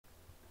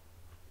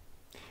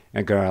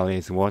A girl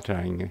is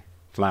watering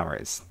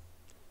flowers.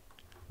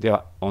 で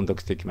は、音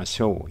読していきまし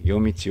ょう。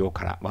夜道を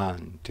から、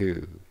one,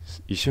 two、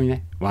一緒に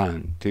ね、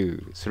one,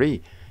 two,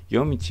 three。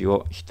夜道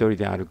を一人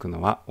で歩く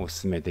のはお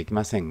勧めでき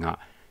ませんが、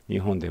日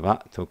本で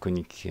は特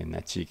に危険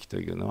な地域と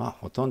いうのは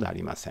ほとんどあ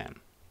りません。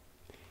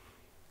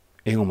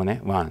英語も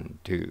ね、one,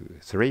 two,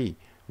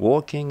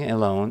 three。Walking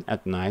alone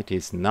at night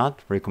is not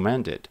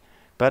recommended,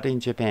 but in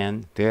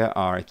Japan, there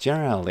are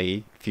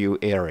generally few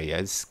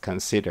areas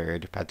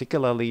considered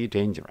particularly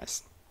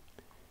dangerous.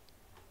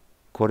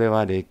 これ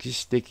は歴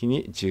史的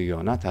に重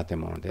要な建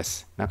物で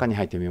す。中に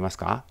入ってみます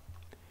か？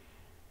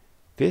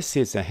 This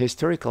is a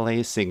historically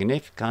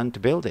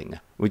significant building.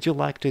 Would you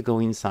like to go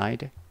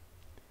inside?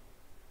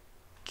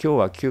 今日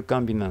は休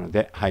館日なの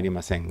で入り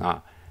ません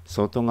が、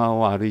外側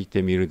を歩い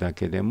てみるだ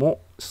けで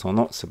もそ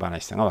の素晴ら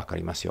しさがわか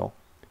りますよ。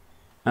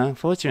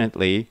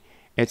Unfortunately,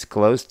 it's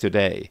closed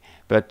today,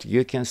 but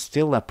you can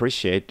still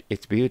appreciate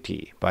its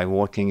beauty by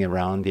walking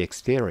around the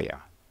exterior.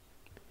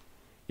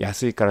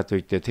 安いからとい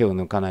って手を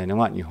抜かないの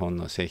が日本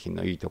の製品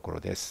のいいところ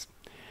です。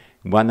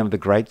One of the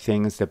great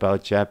things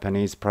about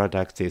Japanese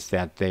products is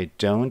that they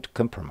don't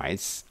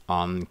compromise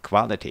on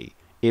quality,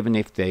 even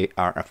if they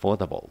are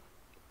affordable.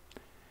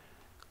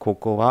 こ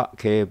こは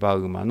競馬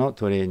馬の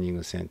トレーニン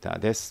グセンター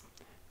です。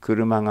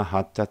車が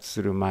発達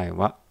する前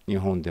は日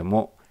本で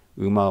も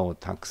馬を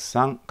たく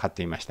さん飼っ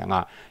ていました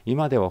が、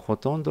今ではほ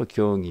とんど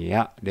競技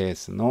やレー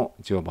スの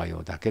乗馬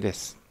用だけで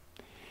す。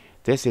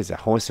This is a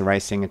horse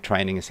racing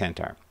training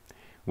center.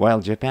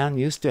 While Japan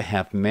used to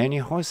have many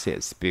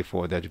horses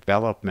before the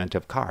development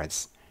of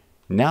cars,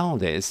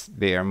 nowadays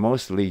they are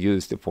mostly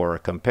used for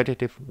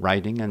competitive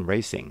riding and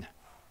racing.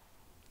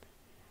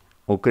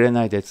 遅れ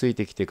ないでつい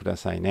てきてくだ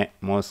さいね。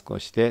もう少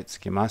しで着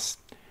きま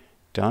す。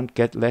Don't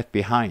get left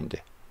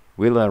behind.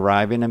 We'll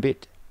arrive in a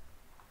bit.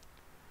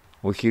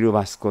 お昼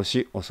は少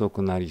し遅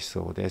くなり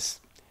そうで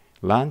す。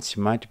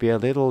Lunch might be a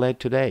little late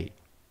today.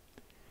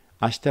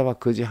 明日は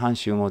9時半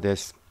集合で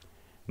す。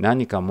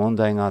何か問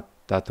題があっ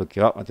たとき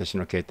は私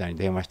の携帯に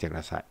電話してく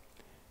ださい。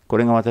こ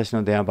れが私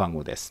の電話番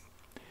号です。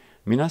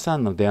皆さ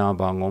んの電話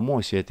番号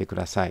も教えてく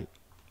ださい。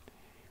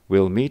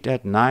We'll meet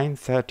at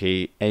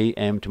 9:30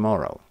 a.m.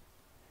 tomorrow.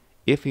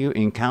 If you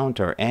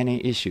encounter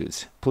any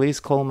issues,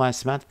 please call my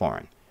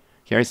smartphone.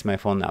 Here is my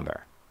phone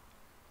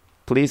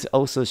number.Please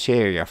also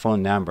share your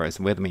phone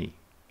numbers with me.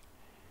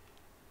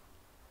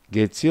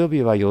 月曜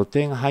日は予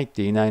定が入っ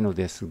ていないの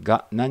です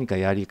が、何か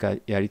やりた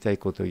い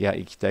ことや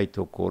行きたい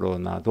ところ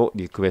など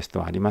リクエス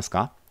トはあります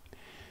か？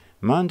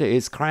 Monday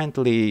is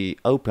currently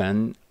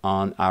open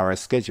on our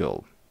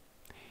schedule.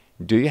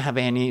 Do you have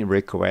any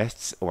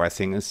requests or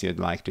things you'd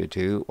like to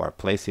do or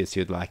places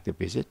you'd like to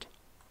visit?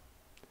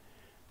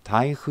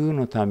 台風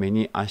のため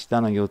に明日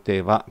の予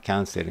定はキ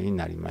ャンセルに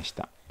なりまし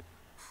た。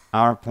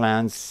Our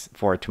plans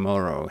for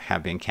tomorrow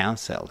have been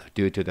cancelled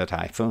due to the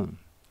typhoon.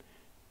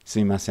 す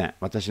いません、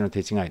私の手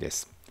違いで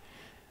す。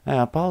I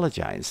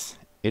apologize.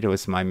 It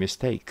was my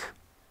mistake.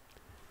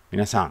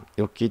 皆さん、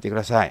よく聞いてく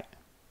ださい。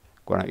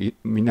これは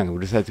みんながう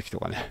るさい時と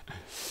かね。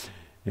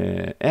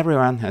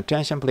Everyone,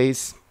 attention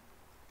please.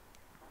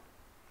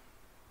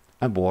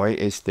 A boy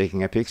is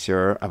taking a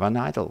picture of an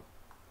idol.